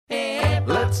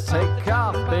Let's take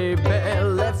off, baby.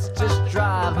 Let's just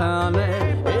drive, honey,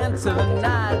 into the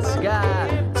night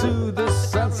sky, to the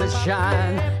sunset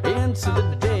shine, into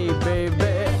the day,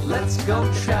 baby. Let's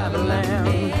go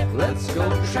traveling. Let's go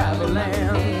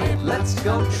traveling. Let's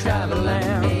go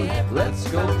traveling. Let's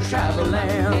go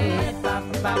traveling.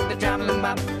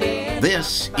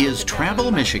 This is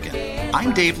Travel Michigan.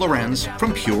 I'm Dave Lorenz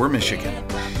from Pure Michigan.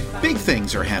 Big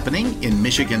things are happening in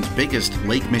Michigan's biggest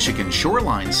Lake Michigan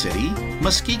shoreline city,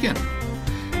 Muskegon.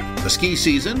 The ski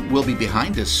season will be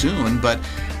behind us soon, but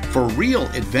for real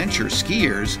adventure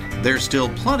skiers, there's still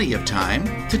plenty of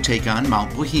time to take on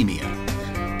Mount Bohemia.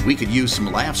 We could use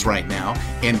some laughs right now,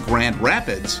 and Grand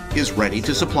Rapids is ready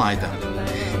to supply them.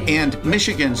 And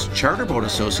Michigan's Charter Boat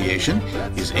Association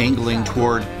is angling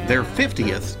toward their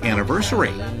 50th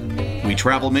anniversary. We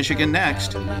travel Michigan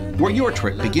next, where your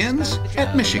trip begins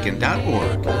at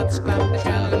michigan.org. Let's go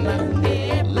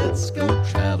traveling. Let's go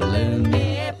traveling.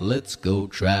 Let's go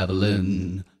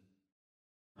traveling.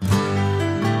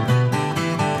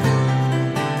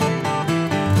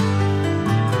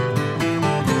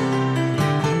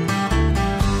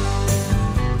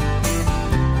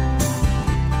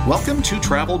 Welcome to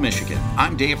Travel Michigan.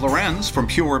 I'm Dave Lorenz from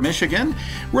Pure Michigan.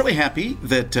 Really happy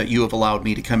that you have allowed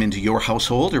me to come into your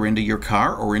household or into your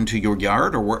car or into your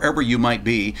yard or wherever you might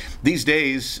be. These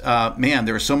days,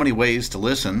 there are so many ways to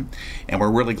listen, and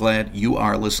we're really glad you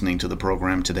are listening to the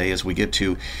program today as we get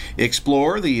to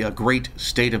explore the great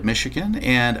state of Michigan.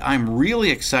 And I'm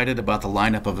really excited about the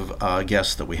lineup of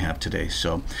guests that we have today.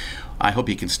 So I hope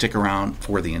you can stick around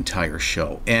for the entire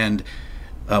show. And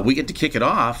we get to kick it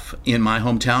off in my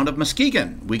hometown of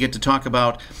Muskegon. We get to talk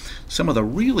about some of the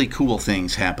really cool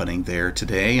things happening there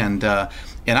today, and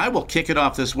I will kick it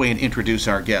off this way and introduce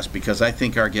our guest, because I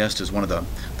think our guest is one of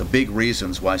the big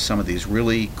reasons why some of these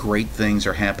really great things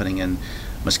are happening in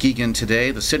Muskegon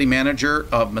today. The city manager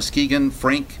of Muskegon,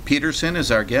 Frank Peterson,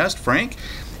 is our guest. Frank,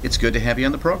 it's good to have you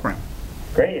on the program.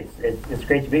 Great. It's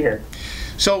great to be here.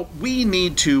 So we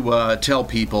need to tell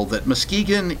people that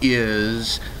Muskegon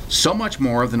is so much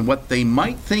more than what they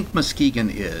might think Muskegon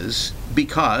is,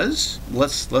 because,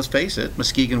 let's face it,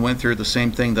 Muskegon went through the same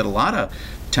thing that a lot of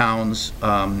towns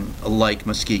like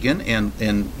Muskegon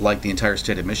and like the entire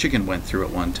state of Michigan went through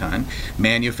at one time.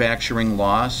 Manufacturing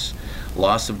loss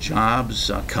of jobs,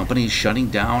 companies shutting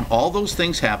down, all those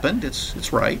things happened,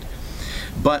 it's right.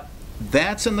 But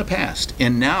that's in the past,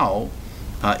 and now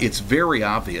it's very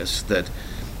obvious that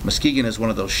Muskegon is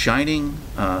one of those shining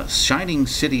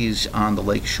cities on the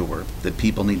lakeshore that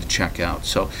people need to check out.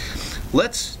 So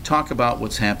let's talk about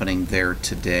what's happening there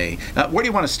today. Where do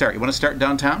you want to start? You want to start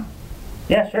downtown?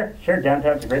 Yeah, sure.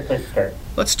 Downtown's a great place to start.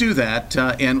 Let's do that,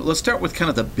 and let's start with kind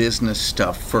of the business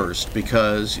stuff first,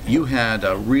 because you had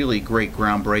a really great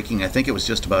groundbreaking, I think it was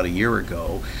just about a year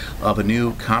ago, of a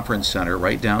new conference center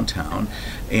right downtown.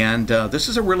 And this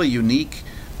is a really unique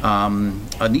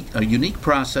a unique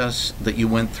process that you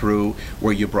went through,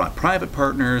 where you brought private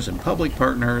partners and public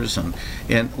partners, and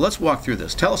let's walk through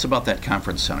this. Tell us about that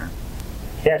conference center.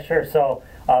 Yeah, sure. So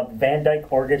Van Dyke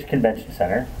Mortgage Convention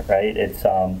Center, right? It's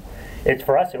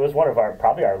for us. It was one of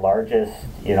probably our largest,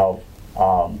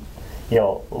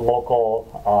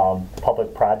 local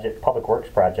public works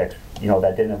projects,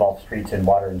 that didn't involve streets and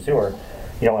water and sewer,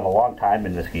 in a long time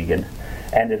in Muskegon.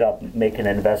 Ended up making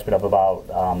an investment of about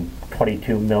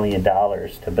 $22 million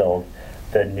to build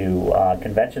the new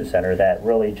convention center that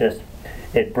really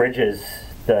it bridges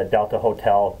the Delta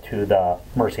Hotel to the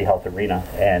Mercy Health Arena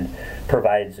and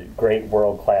provides great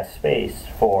world-class space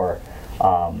for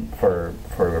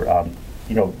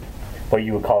what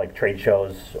you would call like trade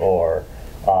shows or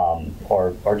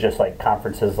just like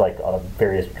conferences, like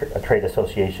various trade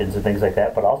associations and things like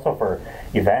that, but also for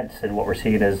events. And what we're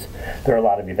seeing is there are a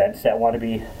lot of events that want to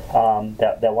be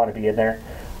that want to be in there.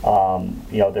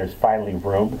 There's finally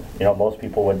room. Most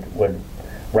people would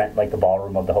rent like the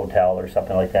ballroom of the hotel or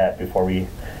something like that before we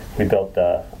built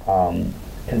the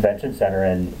convention center,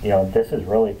 and this is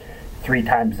really 3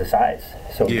 times the size.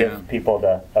 So it gives people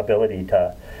the ability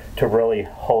to really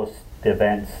host the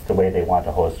events the way they want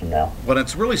to host them now. Well,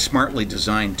 it's really smartly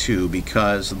designed too,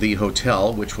 because the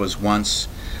hotel, which was once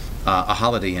a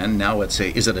Holiday Inn, now is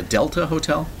it a Delta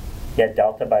hotel? Yeah,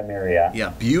 Delta by Marriott. Yeah,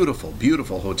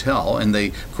 beautiful hotel, and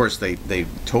they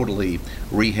totally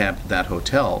rehabbed that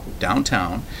hotel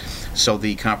downtown. So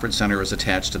the conference center is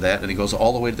attached to that, and it goes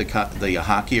all the way to the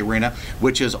hockey arena,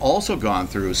 which has also gone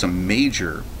through some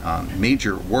major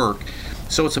work.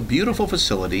 So it's a beautiful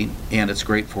facility, and it's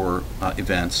great for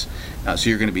events. So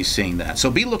you're going to be seeing that. So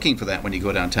be looking for that when you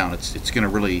go downtown. It's going to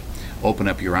really open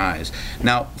up your eyes.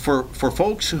 Now, for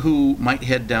folks who might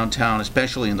head downtown,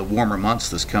 especially in the warmer months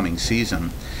this coming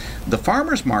season, the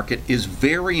farmers market is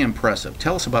very impressive.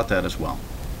 Tell us about that as well.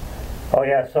 Oh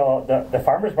yeah, so the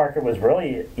farmers market was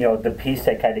really, the piece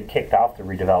that kind of kicked off the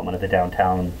redevelopment of the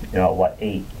downtown,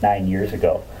 8-9 years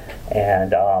ago.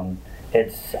 And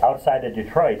it's outside of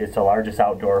Detroit. It's the largest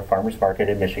outdoor farmers market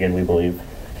in Michigan, we believe.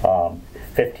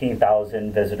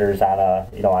 15,000 visitors on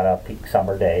a peak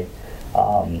summer day.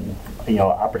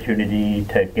 Opportunity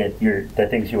to get the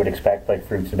things you would expect, like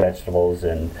fruits and vegetables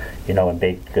and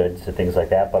baked goods and things like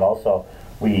that. But also,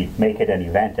 we make it an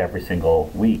event every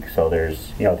single week. So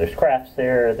there's crafts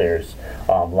there. There's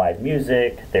live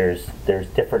music. There's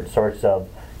different sorts of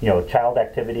child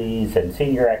activities and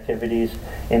senior activities,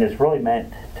 and it's really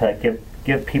meant to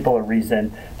give people a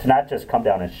reason to not just come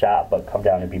down and shop, but come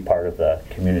down and be part of the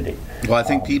community. Well, I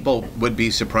think people would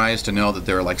be surprised to know that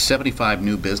there are like 75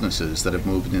 new businesses that have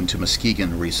moved into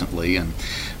Muskegon recently, and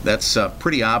that's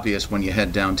pretty obvious when you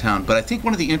head downtown. But I think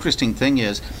one of the interesting thing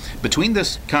is, between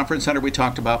this conference center we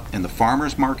talked about and the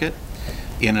farmers market,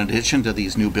 in addition to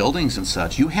these new buildings and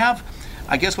such, you have,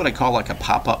 I guess, what I call like a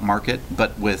pop-up market,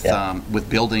 but with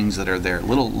buildings that are there,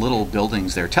 little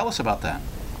buildings there. Tell us about that.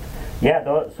 Yeah,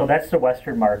 so that's the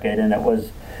Western Market, and it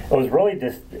was really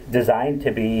designed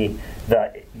to be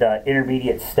the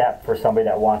intermediate step for somebody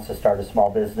that wants to start a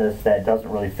small business that doesn't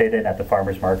really fit in at the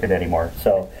farmers market anymore.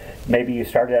 So maybe you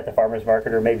started at the farmers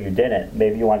market, or maybe you didn't.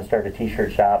 Maybe you want to start a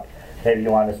T-shirt shop. Maybe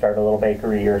you want to start a little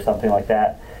bakery or something like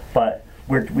that. But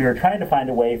we were trying to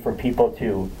find a way for people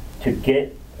to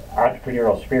get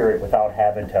entrepreneurial spirit without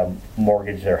having to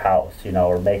mortgage their house,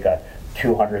 or make a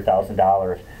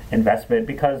 $200,000 investment,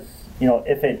 because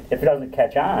if it doesn't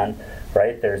catch on,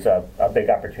 right, there's a big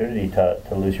opportunity to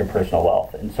lose your personal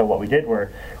wealth. And so what we did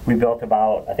we built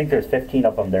about, I think there's 15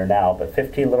 of them there now, but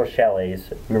 15 little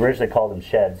chalets. We originally called them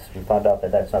sheds. We found out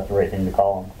that that's not the right thing to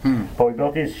call them. But we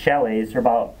built these chalets. They're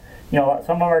about, some of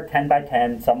them are 10 by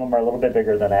 10, some of them are a little bit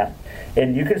bigger than that.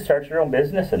 And you can start your own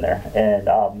business in there. And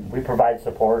we provide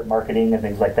support, marketing, and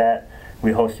things like that.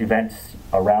 We host events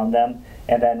around them.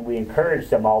 And then we encourage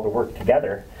them all to work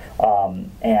together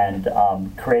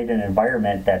and create an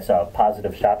environment that's a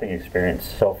positive shopping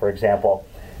experience. So, for example,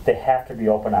 they have to be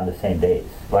open on the same days,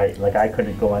 right? Like, I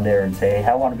couldn't go in there and say, hey,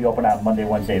 I want to be open on Monday,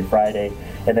 Wednesday, and Friday,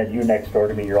 and then you next door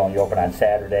to me, you're only open on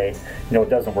Saturday. It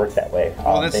doesn't work that way.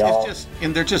 Well,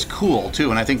 and they're just cool too,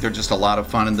 and I think they're just a lot of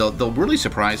fun, and they'll really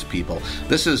surprise people.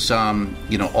 This is,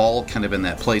 all kind of in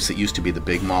that place that used to be the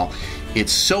big mall.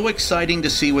 It's so exciting to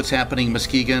see what's happening in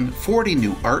Muskegon. 40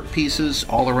 new art pieces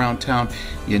all around town.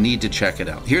 You need to check it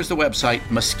out. Here's the website,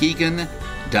 muskegon.org.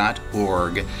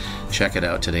 Check it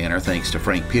out today, and our thanks to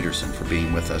Frank Peterson for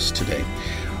being with us today.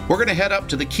 We're going to head up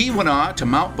to the Keweenaw to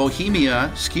Mount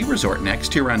Bohemia Ski Resort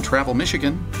next here on Travel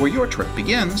Michigan, where your trip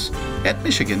begins at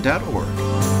michigan.org.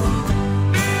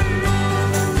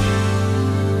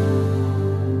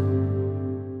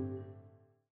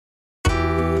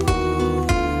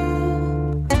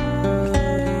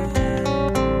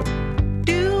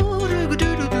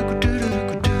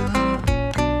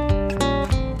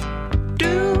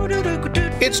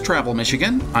 It's Travel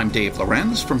Michigan. I'm Dave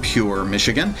Lorenz from Pure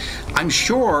Michigan. I'm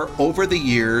sure over the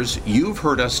years you've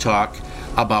heard us talk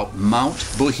about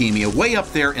Mount Bohemia, way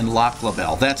up there in Lac La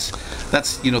Belle. That's the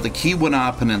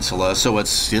Keweenaw Peninsula, so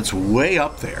it's way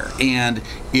up there, and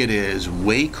it is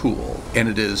way cool, and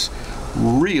it is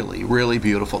really, really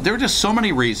beautiful. There are just so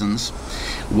many reasons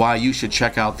why you should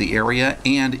check out the area,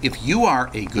 and if you are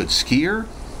a good skier,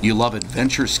 you love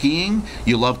adventure skiing,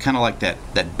 you love kind of like that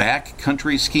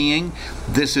backcountry skiing,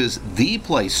 this is the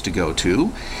place to go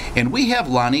to. And we have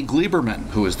Lonnie Gleiberman,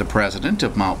 who is the president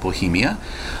of Mount Bohemia,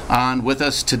 on with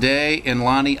us today. And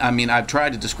Lonnie, I've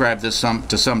tried to describe this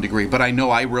to some degree, but I know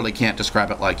I really can't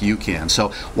describe it like you can. So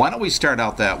why don't we start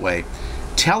out that way?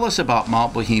 Tell us about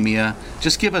Mount Bohemia.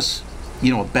 Just give us,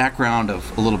 a background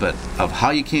of a little bit of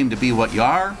how you came to be what you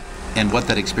are and what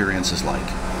that experience is like.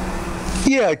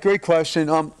 Yeah, great question.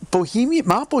 Mount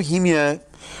Bohemia,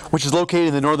 which is located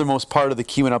in the northernmost part of the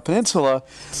Keweenaw Peninsula,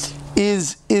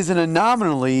 is an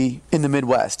anomaly in the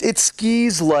Midwest. It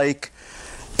skis like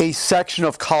a section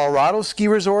of Colorado ski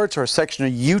resorts or a section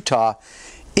of Utah.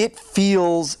 It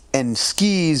feels and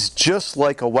skis just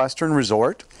like a Western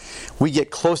resort. We get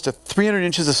close to 300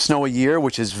 inches of snow a year,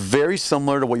 which is very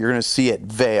similar to what you're going to see at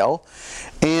Vail.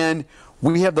 And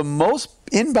we have the most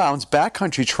inbounds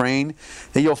backcountry terrain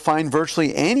that you'll find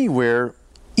virtually anywhere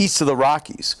east of the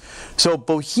Rockies. So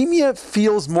Bohemia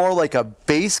feels more like a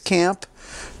base camp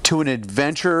to an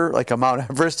adventure, like a Mount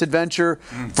Everest adventure,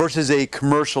 versus a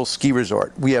commercial ski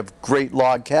resort. We have great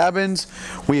log cabins.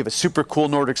 We have a super cool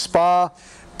Nordic spa.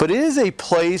 But it is a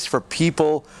place for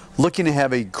people looking to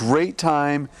have a great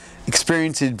time,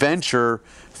 experience adventure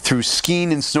through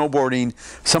skiing and snowboarding,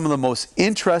 some of the most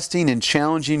interesting and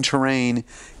challenging terrain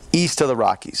east of the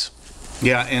Rockies.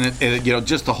 Yeah, and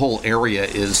just the whole area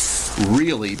is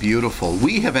really beautiful.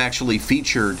 We have actually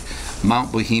featured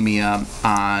Mount Bohemia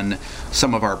on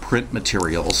some of our print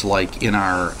materials, like in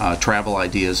our Travel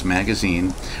Ideas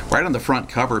magazine, right on the front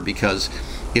cover, because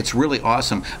it's really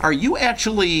awesome. Are you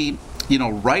actually,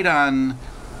 right on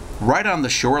the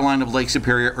shoreline of Lake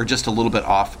Superior, or just a little bit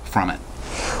off from it?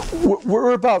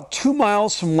 We're about 2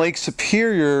 miles from Lake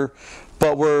Superior,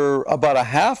 but we're about a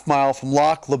half mile from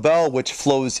Lac La Belle, which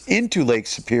flows into Lake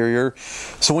Superior.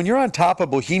 So when you're on top of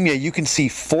Bohemia, you can see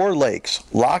 4 lakes: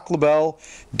 Lac La Belle,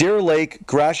 Deer Lake,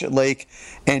 Gratiot Lake,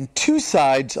 and 2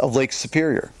 sides of Lake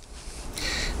Superior.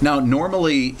 Now,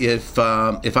 normally, if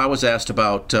I was asked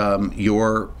about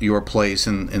your place,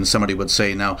 and somebody would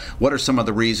say, now, what are some of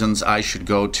the reasons I should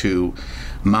go to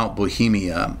Mount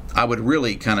Bohemia, I would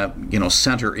really kind of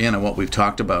center in on what we've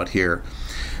talked about here.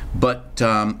 But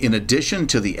in addition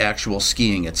to the actual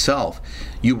skiing itself,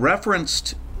 you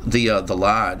referenced the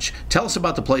lodge. Tell us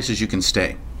about the places you can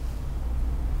stay.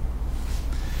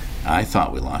 I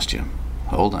thought we lost you.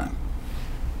 Hold on.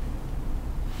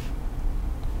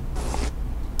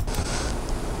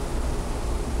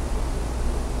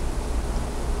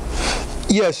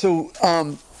 Yeah, so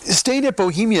staying at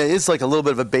Bohemia is like a little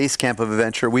bit of a base camp of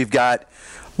adventure. We've got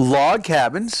log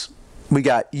cabins, we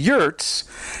got yurts,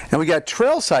 and we got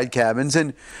trailside cabins.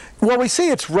 And while we say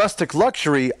it's rustic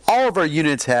luxury, all of our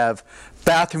units have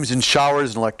bathrooms and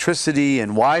showers and electricity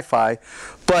and Wi-Fi,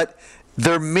 but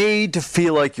they're made to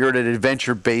feel like you're at an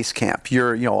adventure base camp.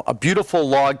 You're, a beautiful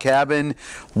log cabin,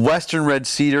 Western red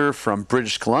cedar from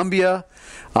British Columbia.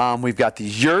 We've got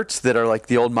these yurts that are like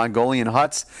the old Mongolian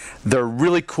huts. They're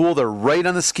really cool. They're right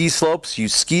on the ski slopes. You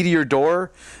ski to your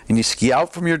door and you ski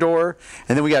out from your door.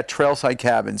 And then we got trailside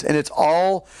cabins. And it's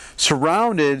all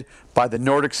surrounded by the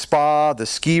Nordic spa, the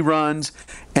ski runs,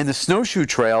 and the snowshoe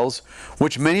trails,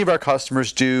 which many of our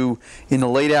customers do in the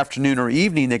late afternoon or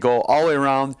evening. They go all the way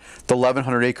around the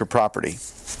 1,100-acre property.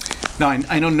 Now,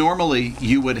 I know normally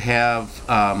you would have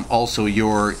also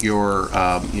your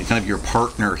kind of your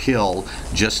partner hill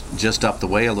just up the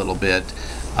way a little bit,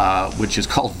 which is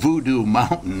called Voodoo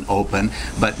Mountain open,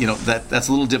 but that's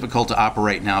a little difficult to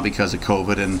operate now because of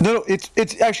COVID. And no,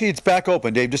 it's back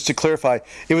open, Dave. Just to clarify,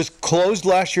 it was closed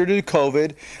last year due to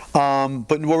COVID,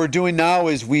 but what we're doing now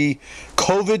is we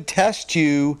COVID test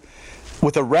you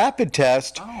with a rapid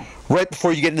test right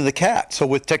before you get into the CAT. So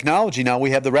with technology now, we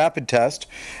have the rapid test,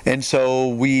 and so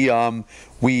we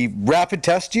rapid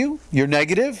test you. You're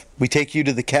negative. We take you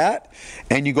to the CAT,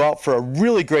 and you go out for a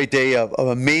really great day of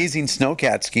amazing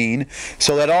snowcat skiing.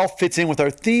 So that all fits in with our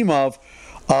theme of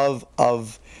a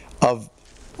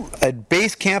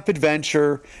base camp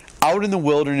adventure out in the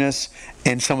wilderness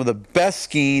and some of the best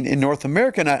skiing in North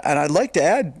America. And I'd like to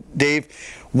add, Dave,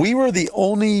 we were the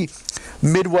only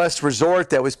Midwest resort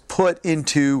that was put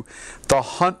into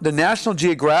the National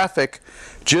Geographic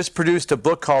just produced a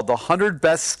book called The 100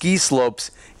 Best Ski Slopes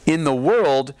in the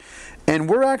World. And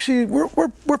we're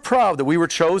proud that we were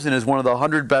chosen as one of the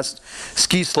 100 best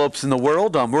ski slopes in the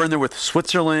world. We're in there with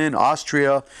Switzerland,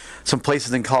 Austria, some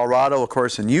places in Colorado, of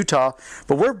course, in Utah.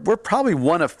 But we're probably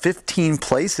one of 15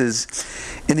 places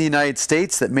in the United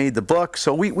States that made the book.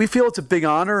 So we feel it's a big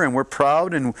honor, and we're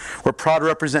proud to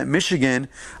represent Michigan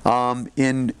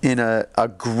in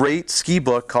a great ski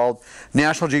book called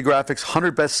National Geographic's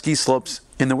 100 Best Ski Slopes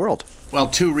in the World. Well,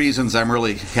 2 reasons I'm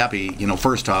really happy.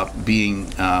 First off,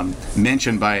 being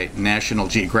mentioned by National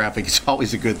Geographic is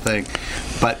always a good thing.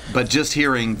 But just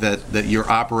hearing that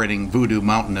you're operating Voodoo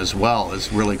Mountain as well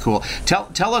is really cool.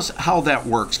 Tell us how that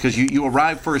works, because you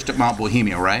arrive first at Mount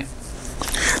Bohemia, right?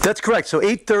 That's correct. So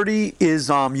 8:30 is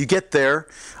you get there.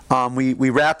 We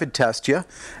rapid test you,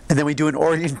 and then we do an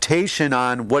orientation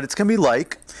on what it's going to be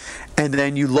like. And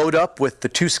then you load up with the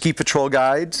 2 ski patrol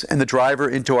guides and the driver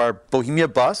into our Bohemia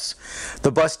bus.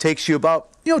 The bus takes you about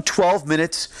 12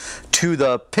 minutes to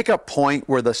the pickup point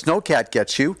where the snowcat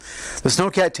gets you. The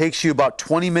snowcat takes you about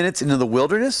 20 minutes into the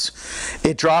wilderness.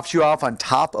 It drops you off on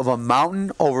top of a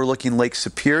mountain overlooking Lake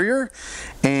Superior.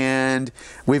 And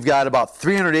we've got about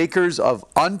 300 acres of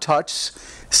untouched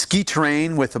ski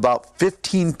terrain with about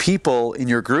 15 people in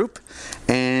your group,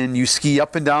 and you ski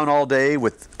up and down all day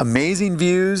with amazing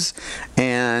views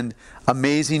and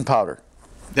amazing powder.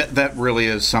 That really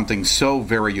is something so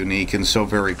very unique and so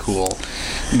very cool.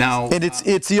 Now, and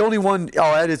it's the only one.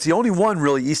 I'll add, it's the only one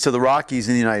really east of the Rockies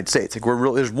in the United States. Like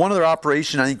there's one other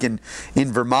operation I think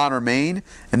in Vermont or Maine,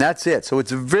 and that's it. So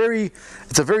it's a very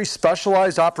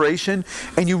specialized operation,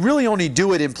 and you really only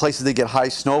do it in places that get high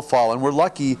snowfall. And we're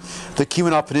lucky the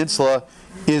Keweenaw Peninsula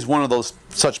is one of those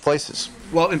such places.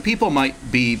 Well, and people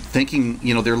might be thinking,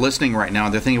 they're listening right now,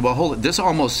 and they're thinking, well, hold it, this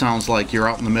almost sounds like you're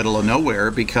out in the middle of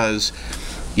nowhere because,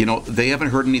 they haven't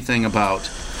heard anything about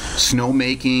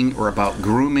snowmaking or about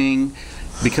grooming,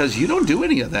 because you don't do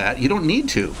any of that. You don't need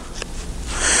to.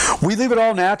 We leave it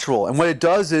all natural, and what it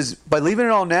does is, by leaving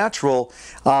it all natural,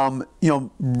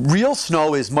 real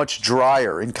snow is much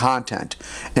drier in content,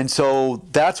 and so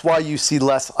that's why you see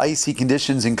less icy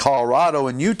conditions in Colorado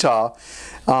and Utah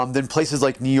than places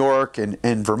like New York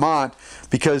and Vermont,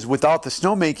 because without the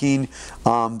snowmaking,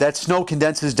 that snow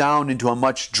condenses down into a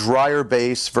much drier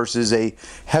base versus a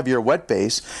heavier wet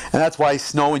base, and that's why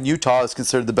snow in Utah is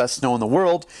considered the best snow in the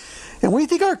world. And we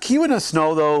think our Keweenaw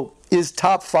snow, though, is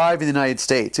top 5 in the United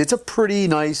States. It's a pretty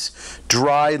nice,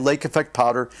 dry lake effect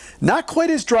powder. Not quite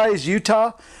as dry as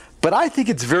Utah, but I think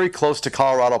it's very close to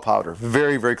Colorado powder.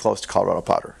 Very, very close to Colorado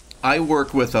powder. I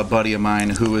work with a buddy of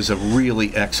mine who is a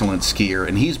really excellent skier,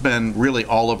 and he's been really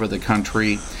all over the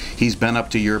country. He's been up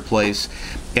to your place,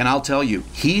 and I'll tell you,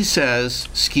 he says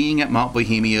skiing at Mount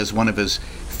Bohemia is one of his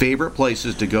favorite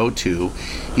places to go to.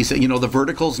 He said, the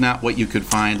vertical's not what you could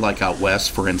find like out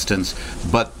west, for instance,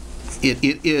 but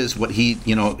it is what he,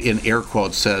 in air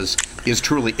quotes says, is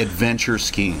truly adventure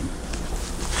skiing.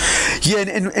 Yeah,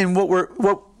 and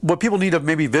what people need to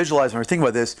maybe visualize when they're thinking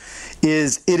about this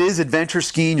is it is adventure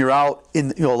skiing. You're out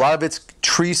in, a lot of it's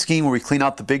tree skiing where we clean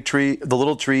out the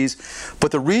little trees.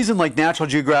 But the reason like National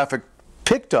Geographic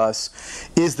picked us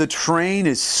is the terrain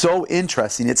is so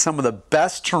interesting. It's some of the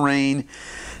best terrain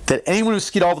that anyone who's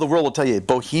skied all over the world will tell you.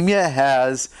 Bohemia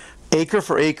has, acre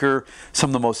for acre,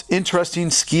 some of the most interesting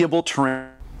skiable terrain.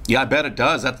 Yeah, I bet it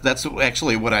does. That's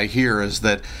actually what I hear is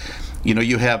that,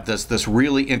 you have this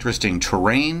really interesting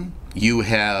terrain. You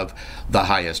have the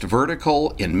highest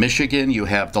vertical in Michigan. You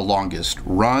have the longest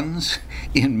runs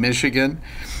in Michigan,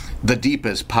 the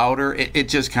deepest powder. It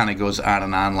just kind of goes on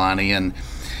and on, Lonnie. And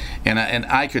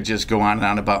I could just go on and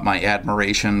on about my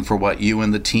admiration for what you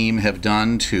and the team have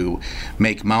done to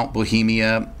make Mount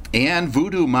Bohemia and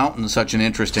Voodoo Mountain such an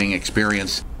interesting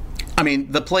experience. I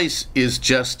mean, the place is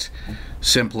just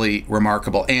simply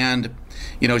remarkable. And,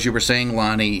 as you were saying,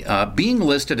 Lonnie, being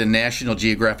listed in National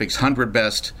Geographic's 100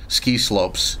 Best Ski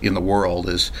Slopes in the World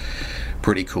is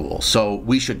pretty cool. So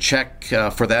we should check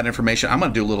for that information. I'm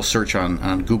going to do a little search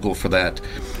on Google for that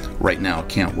right now.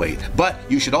 Can't wait. But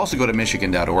you should also go to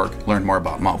Michigan.org, learn more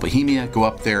about Mount Bohemia, go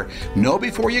up there, know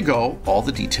before you go all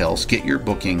the details, get your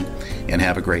booking, and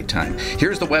have a great time.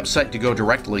 Here's the website to go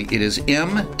directly. It is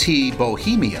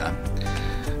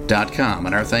mtbohemia.com.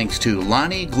 And our thanks to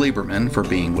Lonnie Gleiberman for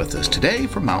being with us today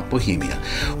from Mount Bohemia.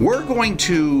 We're going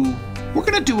to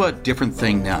do a different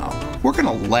thing now. We're going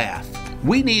to laugh.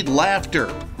 We need laughter.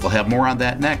 We'll have more on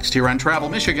that next here on Travel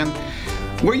Michigan,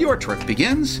 where your trip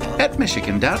begins at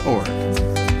Michigan.org.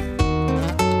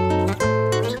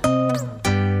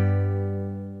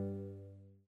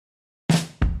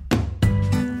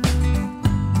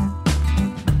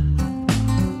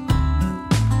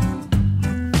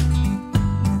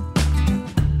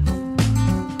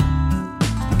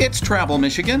 It's Travel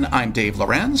Michigan. I'm Dave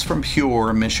Lorenz from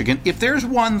Pure Michigan. If there's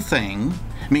one thing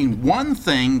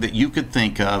that you could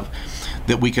think of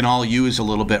that we can all use a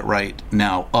little bit right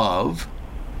now of,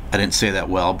 I didn't say that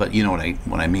well, but you know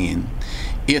what I mean.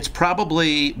 It's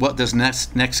probably what this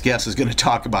next guest is going to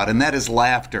talk about, and that is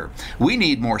laughter. We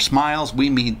need more smiles. We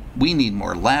need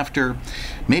more laughter,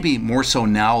 maybe more so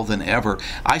now than ever.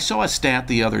 I saw a stat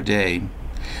the other day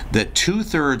that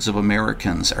 2/3 of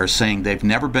Americans are saying they've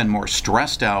never been more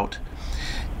stressed out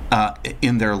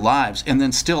in their lives, and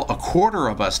then still 1/4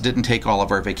 of us didn't take all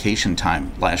of our vacation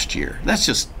time last year. That's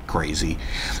just crazy.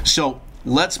 So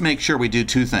let's make sure we do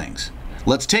two things.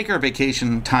 Let's take our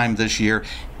vacation time this year,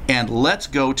 and let's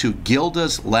go to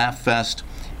Gilda's Laugh Fest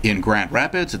in Grand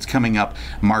Rapids. It's coming up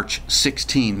March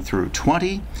 16 through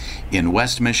 20 in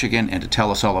West Michigan, and to tell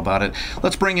us all about it,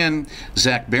 let's bring in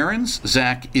Zach Behrens.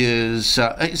 Zach,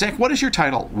 what is your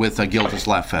title with Gilda's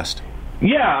Laugh Fest?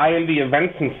 Yeah, I am the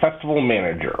events and festival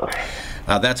manager.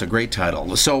 That's a great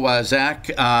title. So, Zach,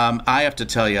 I have to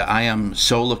tell you, I am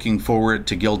so looking forward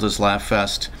to Gilda's Laugh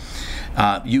Fest.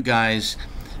 You guys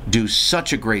do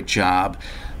such a great job.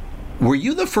 Were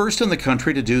you the first in the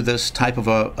country to do this type of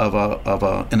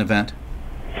an event?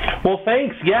 Well,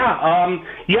 thanks. We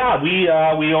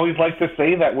always like to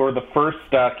say that we're the first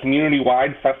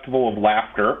community-wide festival of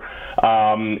laughter,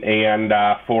 and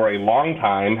for a long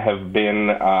time have been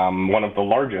one of the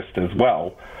largest as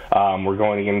well. We're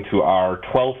going into our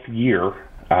 12th year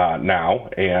now,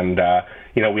 and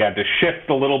we had to shift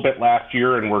a little bit last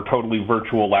year, and we're totally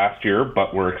virtual last year,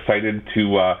 but we're excited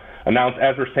to announce,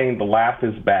 as we're saying, the laugh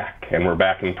is back, and we're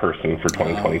back in person for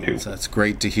 2022. Oh, that's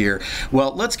great to hear.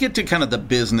 Well, let's get to kind of the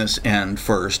business end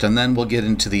first, and then we'll get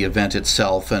into the event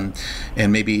itself and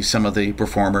maybe some of the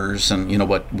performers and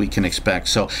what we can expect.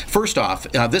 So first off,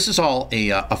 this is all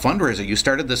a fundraiser. You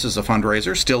started this as a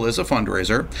fundraiser, still is a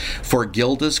fundraiser, for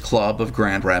Gilda's Club of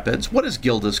Grand Rapids. What is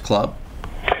Gilda's Club?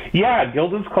 Yeah,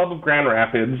 Gilda's Club of Grand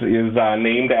Rapids is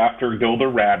named after Gilda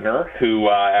Radner, who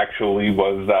actually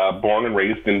was born and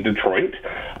raised in Detroit,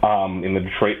 in the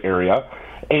Detroit area.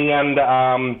 And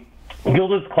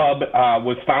Gilda's Club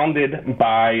was founded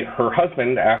by her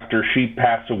husband after she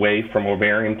passed away from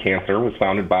ovarian cancer, was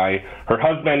founded by her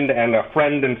husband and a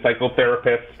friend and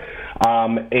psychotherapist.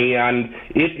 And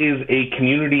it is a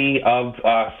community of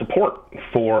support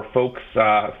for folks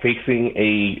facing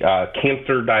a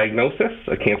cancer diagnosis,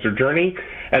 a cancer journey.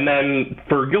 And then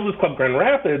for Gilda's Club Grand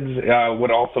Rapids,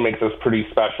 what also makes us pretty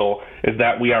special is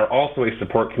that we are also a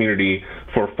support community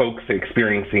for folks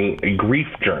experiencing a grief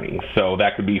journey. So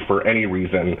that could be for any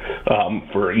reason,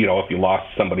 if you lost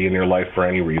somebody in your life for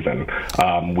any reason.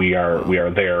 We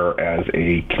are there as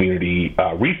a community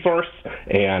resource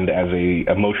and as a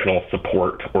emotional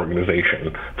support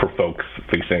organization for folks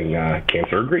facing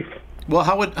cancer or grief. Well,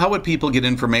 how would people get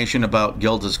information about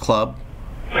Gilda's Club?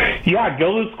 Yeah,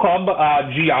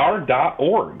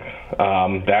 gildasclubgr.org.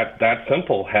 That's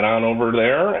simple. Head on over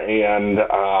there, and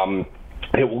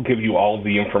it will give you all of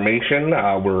the information.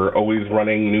 We're always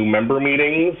running new member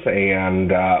meetings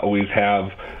and always have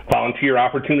volunteer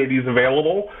opportunities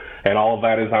available, and all of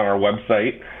that is on our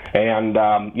website. And,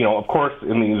 of course,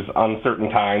 in these uncertain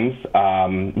times,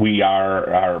 we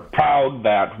are proud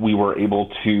that we were able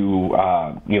to,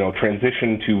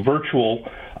 transition to virtual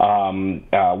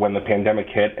when the pandemic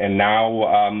hit. And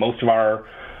now most of our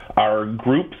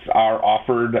groups are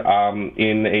offered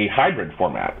in a hybrid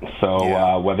format.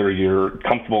 So whether you're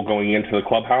comfortable going into the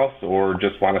clubhouse or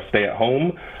just want to stay at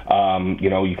home,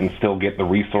 you can still get the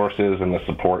resources and the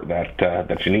support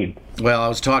that you need. Well, I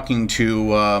was talking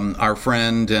to our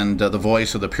friend and the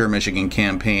voice of the Pure Michigan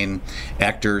campaign,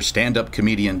 actor, stand-up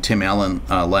comedian Tim Allen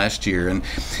last year, and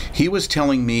he was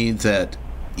telling me that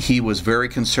he was very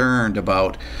concerned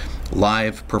about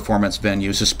live performance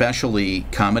venues, especially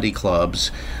comedy clubs,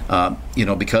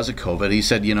 because of COVID. He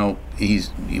said,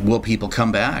 will people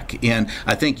come back? And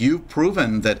I think you've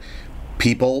proven that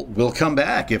people will come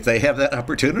back if they have that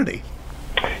opportunity.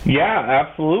 Yeah,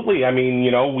 absolutely. I mean,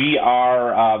 we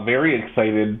are very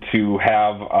excited to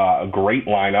have a great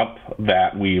lineup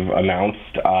that we've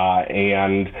announced,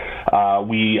 and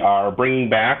we are bringing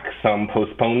back some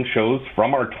postponed shows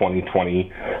from our 2020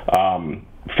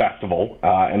 festival,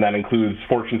 and that includes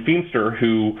Fortune Feimster,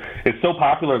 who is so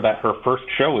popular that her first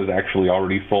show is actually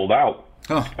already sold out.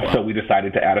 Oh, wow. So we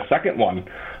decided to add a second one,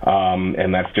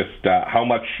 and that's just how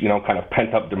much kind of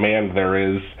pent-up demand there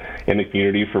is in the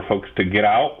community for folks to get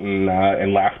out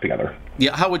and laugh together.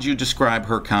 Yeah, how would you describe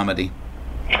her comedy?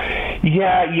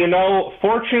 Yeah,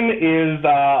 Fortune is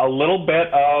a little bit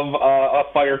of a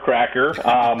firecracker.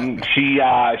 She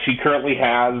currently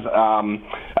has a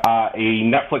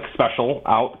Netflix special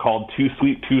out called Too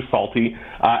Sweet, Too Salty.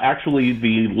 Actually,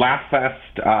 the Laugh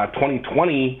Fest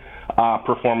 2020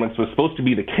 performance was supposed to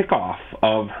be the kickoff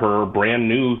of her brand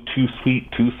new Too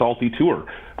Sweet, Too Salty tour.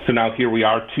 So now here we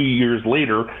are 2 years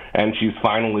later, and she's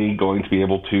finally going to be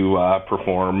able to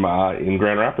perform in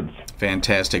Grand Rapids.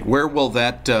 Fantastic. Where will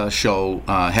that show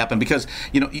happen? Because,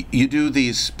 you do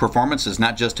these performances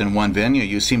not just in one venue.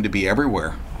 You seem to be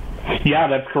everywhere. Yeah,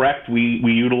 that's correct. We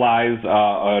utilize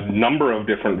a number of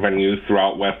different venues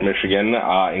throughout West Michigan,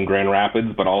 in Grand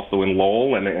Rapids, but also in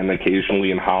Lowell and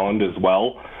occasionally in Holland as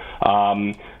well.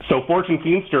 So Fortune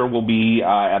Feimster will be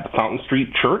at the Fountain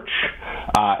Street Church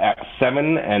at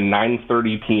 7 and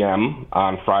 9:30 p.m.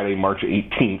 on Friday, March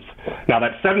 18th. Now,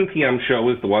 that 7 p.m. show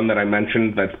is the one that I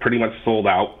mentioned that's pretty much sold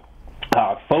out.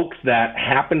 Folks that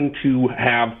happen to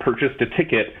have purchased a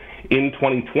ticket in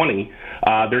 2020,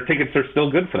 their tickets are still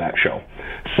good for that show.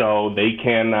 So they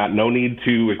can, no need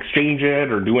to exchange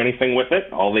it or do anything with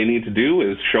it. All they need to do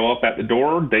is show up at the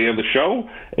door day of the show,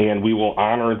 and we will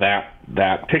honor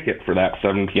that ticket for that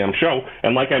 7 p.m. show.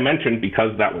 And like I mentioned,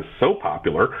 because that was so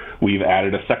popular, we've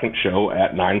added a second show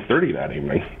at 9:30 that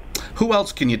evening. Who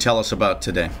else can you tell us about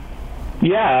today?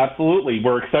 Yeah, absolutely.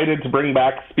 We're excited to bring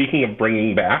back, speaking of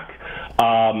bringing back,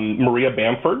 Maria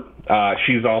Bamford.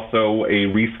 She's also a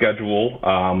reschedule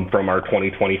from our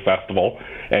 2020 festival,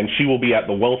 and she will be at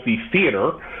the Wealthy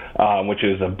Theater, which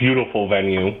is a beautiful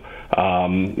venue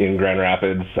in Grand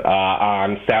Rapids,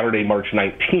 on Saturday, March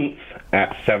 19th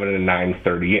at 7 and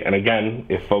 9:30. And again,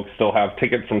 if folks still have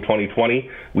tickets from 2020,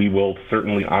 we will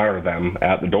certainly honor them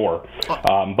at the door.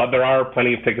 But there are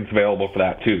plenty of tickets available for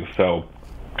that too. So,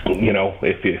 you know,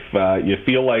 if you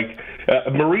feel like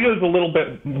Maria's a little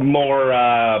bit more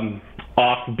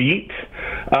offbeat,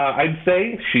 I'd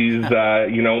say. She's,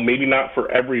 maybe not for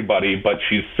everybody, but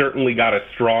she's certainly got a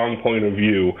strong point of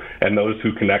view, and those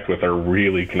who connect with her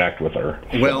really connect with her.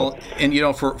 Well, and,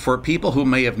 for people who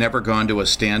may have never gone to a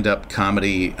stand-up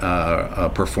comedy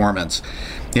performance,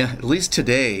 yeah, at least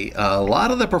today, a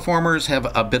lot of the performers have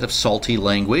a bit of salty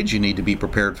language. You need to be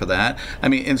prepared for that. I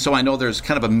mean, and so I know there's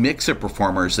kind of a mix of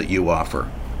performers that you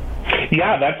offer.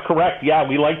 Yeah, that's correct. Yeah,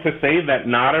 we like to say that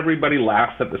not everybody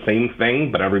laughs at the same thing,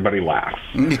 but everybody laughs.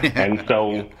 And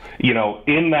so,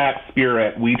 in that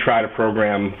spirit, we try to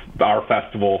program our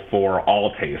festival for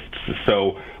all tastes.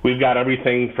 So we've got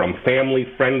everything from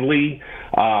family-friendly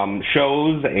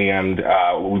shows, and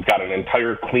we've got an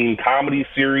entire clean comedy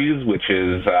series, which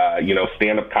is,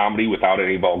 stand-up comedy without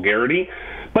any vulgarity.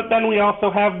 But then we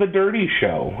also have the dirty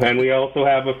show, and we also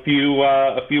have a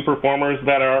few performers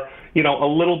that are, a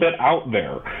little bit out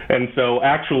there. And so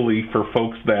actually for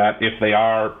folks that, if they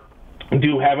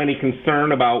do have any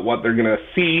concern about what they're going to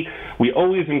see, we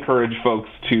always encourage folks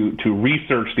to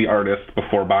research the artist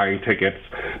before buying tickets.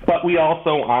 But we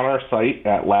also, on our site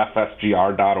at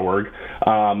laughfestgr.org,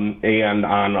 and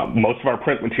on most of our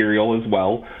print material as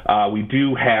well, we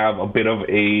do have a bit of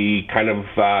a kind of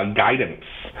guidance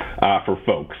for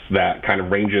folks that kind of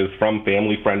ranges from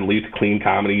family-friendly to clean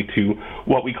comedy to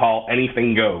what we call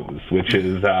anything goes, which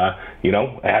is, as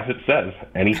it says,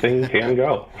 anything can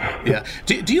go. Yeah.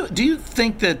 Do you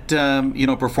think that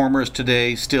performers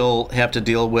today still have to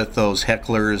deal with those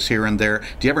hecklers here and there?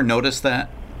 Do you ever notice that?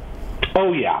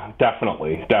 Oh yeah,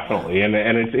 definitely, and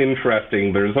it's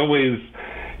interesting. There's always,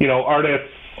 artists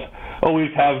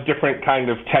always have different kind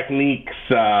of techniques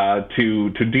to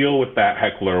deal with that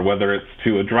heckler, whether it's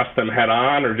to address them head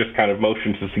on or just kind of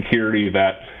motion to security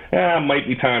that might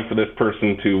be time for this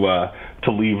person to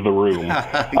leave the room.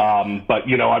 But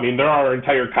there are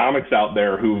entire comics out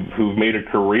there who've made a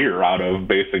career out of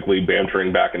basically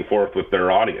bantering back and forth with their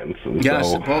audience. And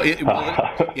yes, so,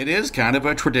 it is kind of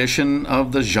a tradition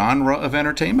of the genre of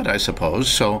entertainment, I suppose.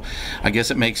 So I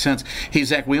guess it makes sense. Hey,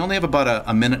 Zach, we only have about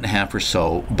a minute and a half or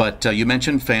so, but you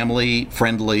mentioned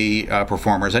family-friendly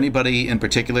performers. Anybody in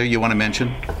particular you want to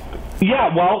mention?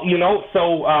 Yeah, well,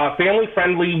 so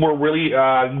family-friendly, we're really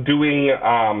doing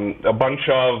a bunch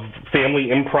of family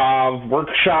improv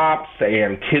workshops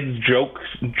and kids joke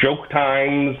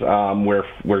times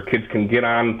where kids can get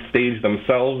on stage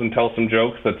themselves and tell some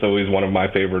jokes. That's always one of my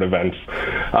favorite events.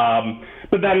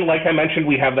 But then, like I mentioned,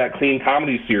 we have that clean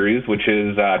comedy series, which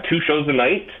is 2 shows a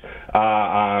night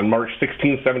on March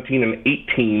 16, 17, and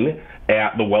 18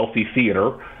 at the Wealthy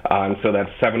Theater. And so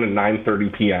that's 7 and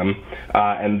 9:30 p.m.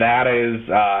 And that is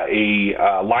a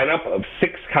lineup of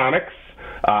 6 comics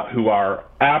who are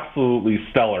absolutely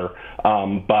stellar,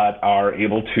 but are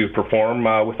able to perform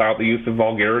without the use of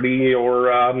vulgarity or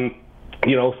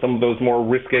some of those more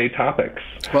risque topics.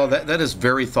 Well, that is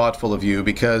very thoughtful of you,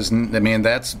 because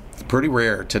that's pretty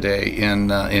rare today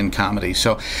in comedy.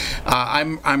 So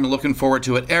I'm looking forward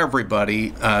to it.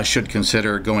 Everybody should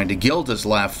consider going to Gilda's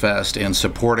Laugh Fest and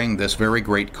supporting this very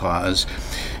great cause,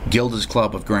 Gilda's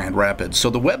Club of Grand Rapids. So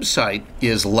the website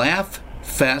is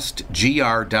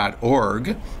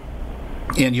laughfestgr.org.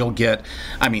 And you'll get,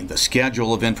 the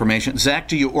schedule of information. Zach,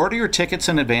 do you order your tickets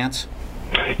in advance?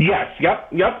 Yes, yep.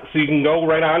 So you can go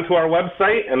right onto our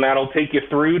website, and that'll take you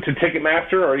through to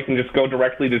Ticketmaster, or you can just go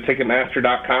directly to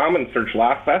Ticketmaster.com and search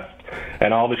Laugh Fest,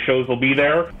 and all the shows will be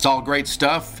there. It's all great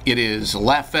stuff. It is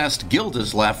Laugh Fest,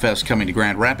 Gilda's Laugh Fest, coming to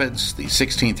Grand Rapids the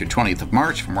 16th through 20th of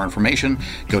March. For more information,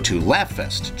 go to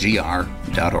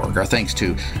laughfestgr.org. Our thanks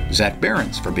to Zach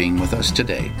Behrens for being with us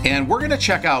today. And we're going to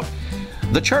check out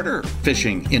the charter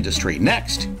fishing industry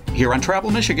next, here on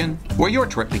Travel Michigan, where your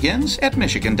trip begins at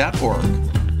michigan.org.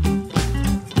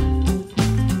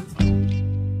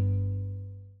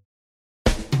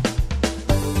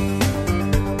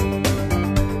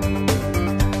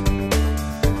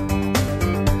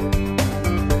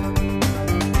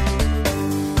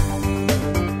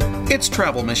 It's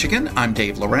Travel Michigan. I'm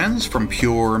Dave Lorenz from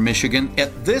Pure Michigan.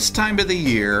 At this time of the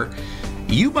year,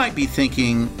 you might be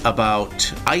thinking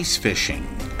about ice fishing.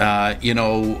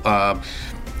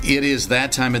 It is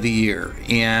that time of the year,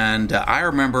 and I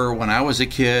remember when I was a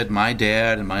kid, my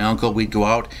dad and my uncle, we'd go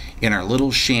out in our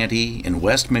little shanty in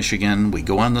West Michigan. We'd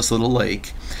go on this little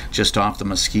lake just off the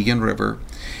Muskegon River,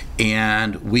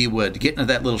 and we would get into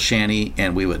that little shanty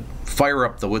and we would fire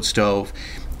up the wood stove,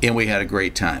 and we had a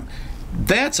great time.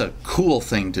 That's a cool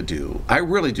thing to do. I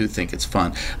really do think it's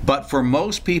fun. But for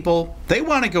most people, they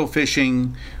want to go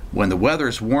fishing when the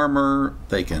weather's warmer.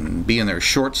 They can be in their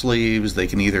short sleeves. They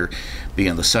can either be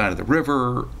on the side of the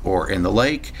river or in the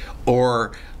lake.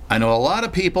 Or I know a lot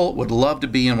of people would love to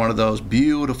be in one of those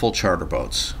beautiful charter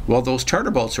boats. Well, those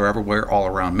charter boats are everywhere all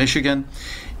around Michigan.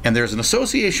 And there's an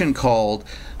association called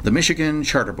the Michigan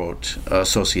Charter Boat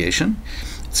Association.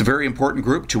 It's a very important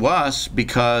group to us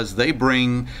because they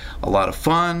bring a lot of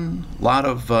fun, a lot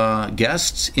of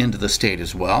guests into the state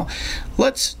as well.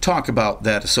 Let's talk about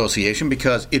that association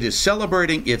because it is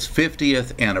celebrating its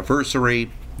 50th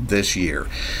anniversary this year.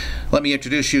 Let me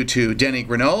introduce you to Denny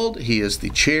Grenold. He is the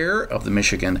chair of the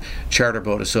Michigan Charter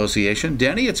Boat Association.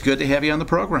 Denny, it's good to have you on the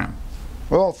program.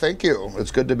 Well, thank you.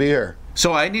 It's good to be here.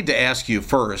 So I need to ask you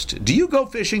first, do you go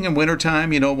fishing in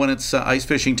wintertime, when it's ice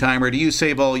fishing time, or do you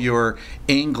save all your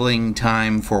angling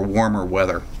time for warmer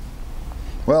weather?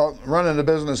 Well, running the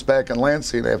business back in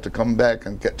Lansing, I have to come back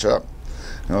and catch up.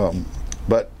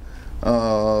 But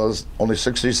only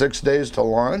 66 days to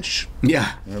launch.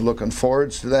 Yeah. We're looking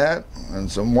forward to that, and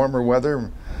some warmer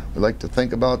weather. We like to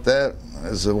think about that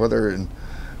as the weather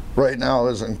right now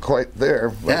isn't quite there,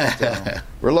 but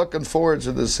we're looking forward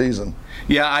to this season.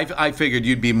 Yeah, I figured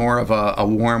you'd be more of a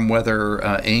warm weather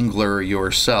angler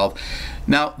yourself.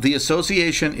 Now, the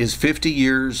association is 50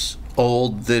 years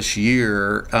old this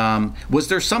year. Was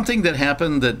there something that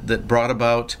happened that brought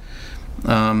about,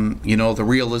 the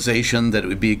realization that it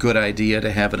would be a good idea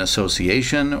to have an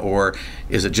association, or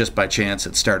is it just by chance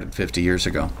it started 50 years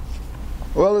ago?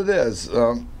 Well, it is.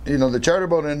 The charter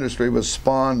boat industry was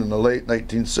spawned in the late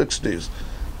 1960s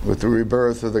with the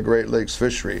rebirth of the Great Lakes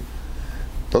fishery.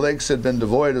 The lakes had been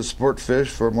devoid of sport fish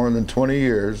for more than 20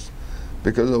 years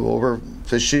because of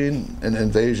overfishing and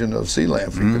invasion of sea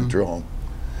lamprey control.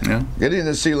 Yeah. Getting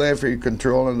the sea lamprey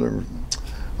control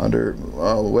under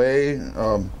way,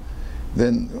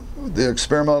 then the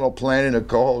experimental planting of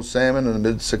coho salmon in the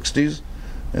mid-60s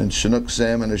and Chinook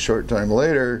salmon a short time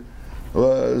later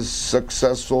was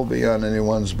successful beyond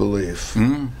anyone's belief.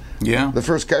 Yeah. The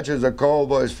first catches of coho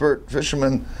boy sport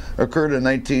fishermen occurred in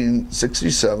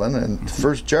 1967, and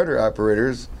first charter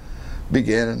operators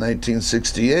began in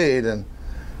 1968. And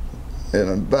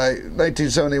by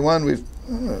 1971, we've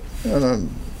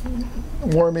on a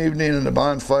warm evening in a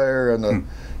bonfire on the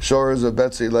shores of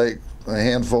Betsy Lake, a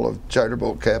handful of charter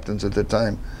boat captains at the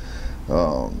time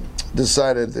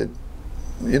decided that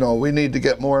we need to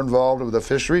get more involved with the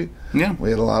fishery. Yeah. We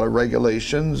had a lot of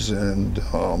regulations and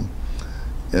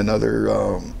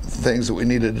other things that we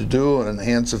needed to do and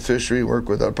enhance the fishery, work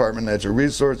with the Department of Natural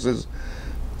Resources.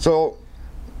 So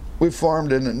we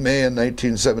formed in May of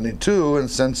 1972, and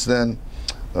since then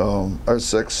our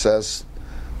success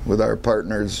with our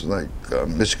partners like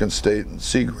Michigan State and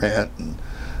Sea Grant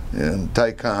and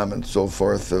TICOM and so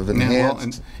forth have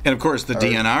enhanced. And of course the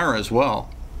DNR as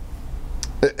well.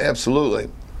 Absolutely.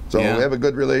 So we have a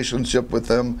good relationship with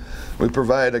them. We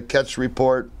provide a catch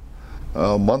report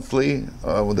monthly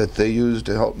that they use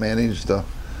to help manage the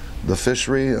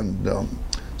fishery. And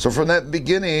so from that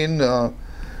beginning,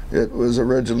 it was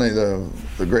originally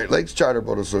the Great Lakes Charter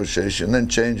Boat Association, then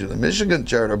changed to the Michigan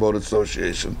Charter Boat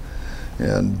Association,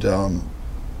 and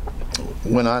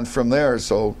went on from there.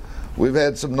 So we've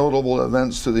had some notable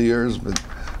events through the years, but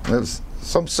we have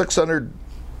some 600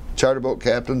 charter boat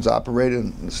captains operated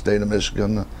in the state of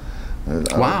Michigan.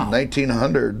 Wow.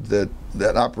 1,900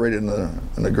 that operate in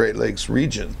the Great Lakes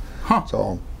region. Huh.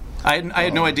 So I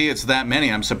had no idea it's that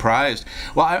many. I'm surprised.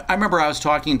 Well, I remember I was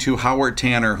talking to Howard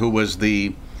Tanner, who was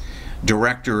the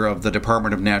director of the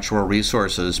Department of Natural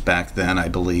Resources back then, I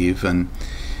believe, and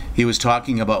he was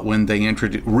talking about when they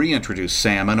reintroduced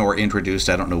salmon, or introduced,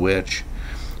 I don't know which,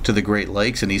 to the Great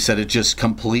Lakes, and he said it just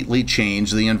completely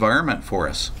changed the environment for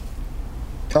us.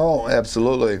 Oh,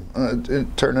 absolutely.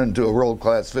 It turned into a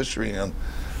world-class fishery, and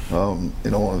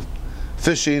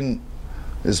fishing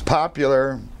is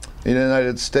popular in the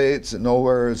United States, and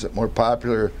nowhere is it more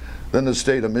popular than the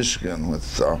state of Michigan, with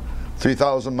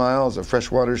 3,000 miles of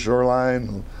freshwater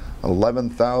shoreline,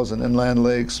 11,000 inland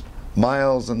lakes,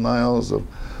 miles and miles of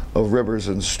rivers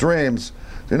and streams.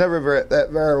 They're never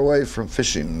that far away from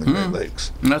fishing in the Great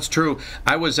Lakes. That's true.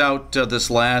 I was out this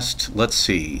last,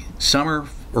 summer,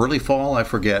 early fall, I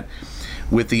forget,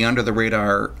 with the Under the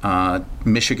Radar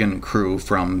Michigan crew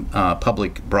from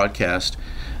Public Broadcast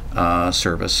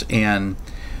Service, and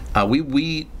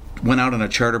we went out on a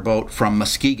charter boat from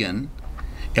Muskegon,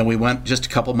 and we went just a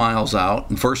couple miles out.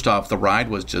 And first off, the ride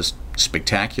was just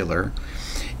spectacular.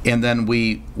 And then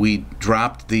we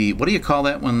dropped the, what do you call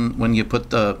that when you put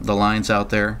the lines out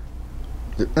there?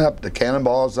 The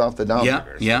cannonballs off the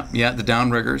downriggers. Yeah, the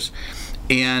downriggers.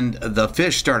 And the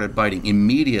fish started biting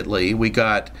immediately. We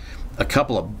got a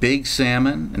couple of big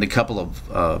salmon and a couple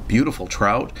of beautiful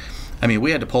trout. I mean,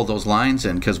 we had to pull those lines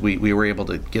in because we were able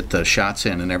to get the shots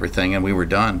in and everything, and we were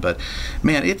done. But,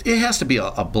 man, it has to be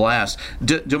a blast.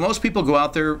 Do most people go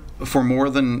out there for more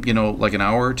than, like an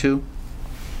hour or two?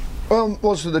 Well,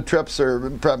 most of the trips are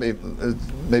probably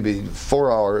maybe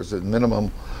 4 hours at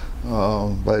minimum.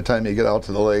 By the time you get out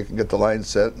to the lake and get the line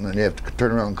set, and then you have to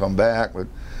turn around and come back. But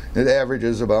it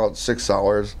averages about 6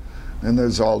 hours, and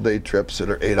there's all-day trips that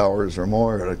are 8 hours or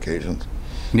more at occasions.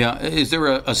 Yeah. Is there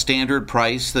a standard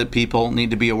price that people need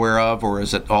to be aware of, or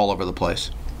is it all over the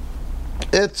place?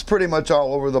 It's pretty much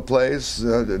all over the place.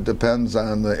 It depends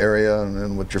on the area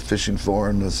and what you're fishing for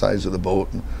and the size of the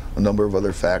boat and a number of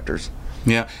other factors.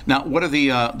 Yeah. Now, what are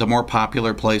the more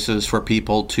popular places for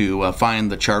people to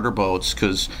find the charter boats?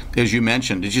 Because, as you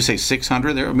mentioned, did you say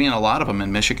 600? There, a lot of them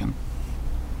in Michigan.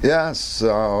 Yes.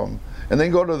 And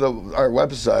then go to our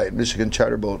website,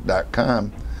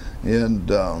 MichiganCharterboat.com, and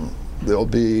there'll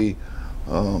be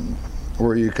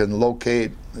where you can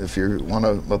locate if you want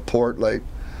a port like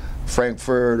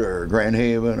Frankfurt or Grand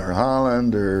Haven or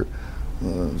Holland or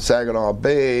Saginaw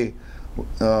Bay.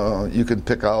 You can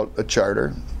pick out a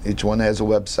charter. Each one has a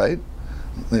website,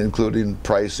 including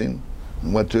pricing,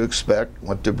 and what to expect,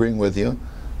 what to bring with you,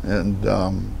 and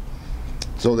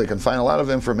so they can find a lot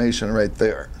of information right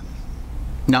there.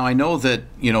 Now, I know that,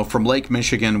 from Lake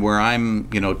Michigan, where I'm,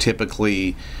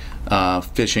 typically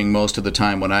fishing most of the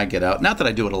time when I get out, not that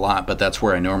I do it a lot, but that's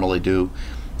where I normally do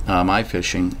my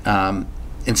fishing. And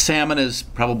salmon is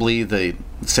probably the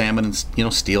salmon and,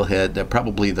 steelhead, they're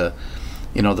probably the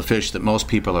fish that most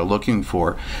people are looking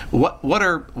for. What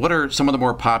are some of the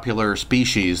more popular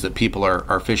species that people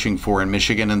are fishing for in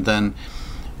Michigan, and then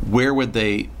where would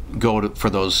they go for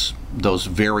those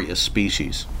various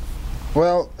species?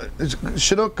 Well,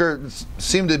 Chinook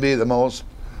seem to be the most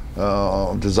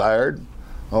desired,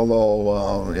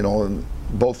 although in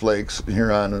both lakes,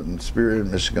 Huron and Superior,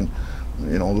 Michigan,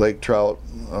 lake trout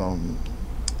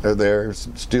are there.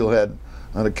 Steelhead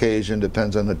on occasion,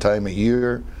 depends on the time of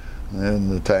year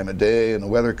and the time of day and the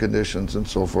weather conditions and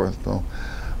so forth. So,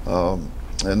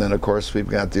 and then, of course, we've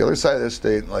got the other side of the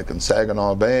state, like in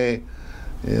Saginaw Bay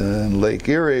and Lake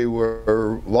Erie,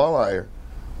 where walleye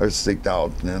are staked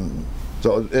out. And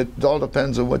so it all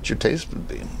depends on what your taste would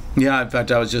be. Yeah, in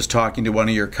fact, I was just talking to one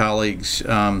of your colleagues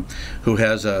who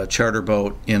has a charter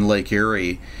boat in Lake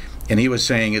Erie, and he was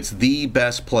saying it's the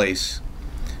best place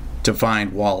to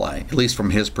find walleye, at least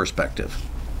from his perspective.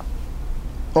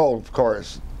 Oh, of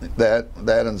course. That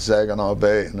in Saginaw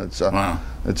Bay, and it's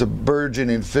a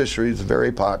burgeoning fishery. It's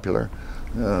very popular,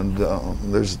 and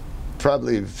there's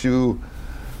probably a few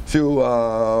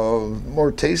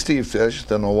more tasty fish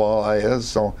than a walleye is.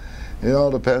 So it all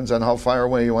depends on how far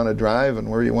away you want to drive and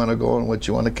where you want to go and what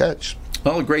you want to catch.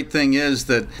 Well, the great thing is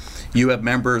that you have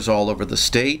members all over the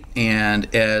state,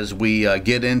 and as we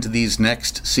get into these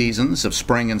next seasons of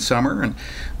spring and summer, and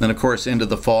then, of course, into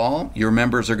the fall, your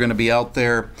members are going to be out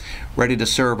there ready to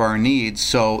serve our needs.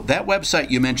 So that website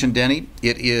you mentioned, Denny,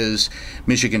 it is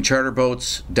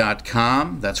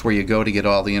MichiganCharterboats.com. That's where you go to get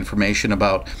all the information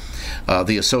about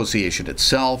the association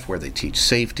itself, where they teach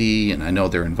safety, and I know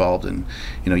they're involved in,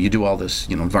 you do all this,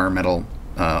 environmental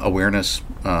awareness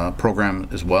program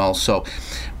as well. So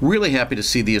really happy to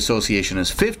see the association is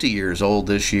 50 years old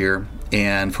this year.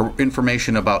 And for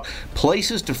information about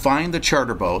places to find the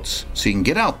charter boats so you can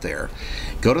get out there,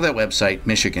 go to that website,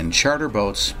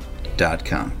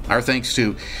 MichiganCharterboats.com. Our thanks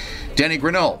to Denny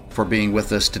Grinnell for being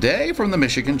with us today from the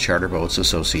Michigan Charter Boats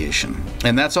Association.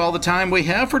 And that's all the time we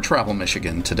have for Travel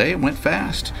Michigan. Today it went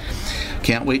fast.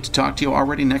 Can't wait to talk to you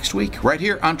already next week, right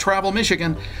here on Travel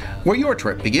Michigan, where your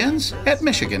trip begins at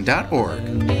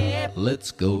Michigan.org.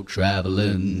 Let's go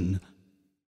traveling.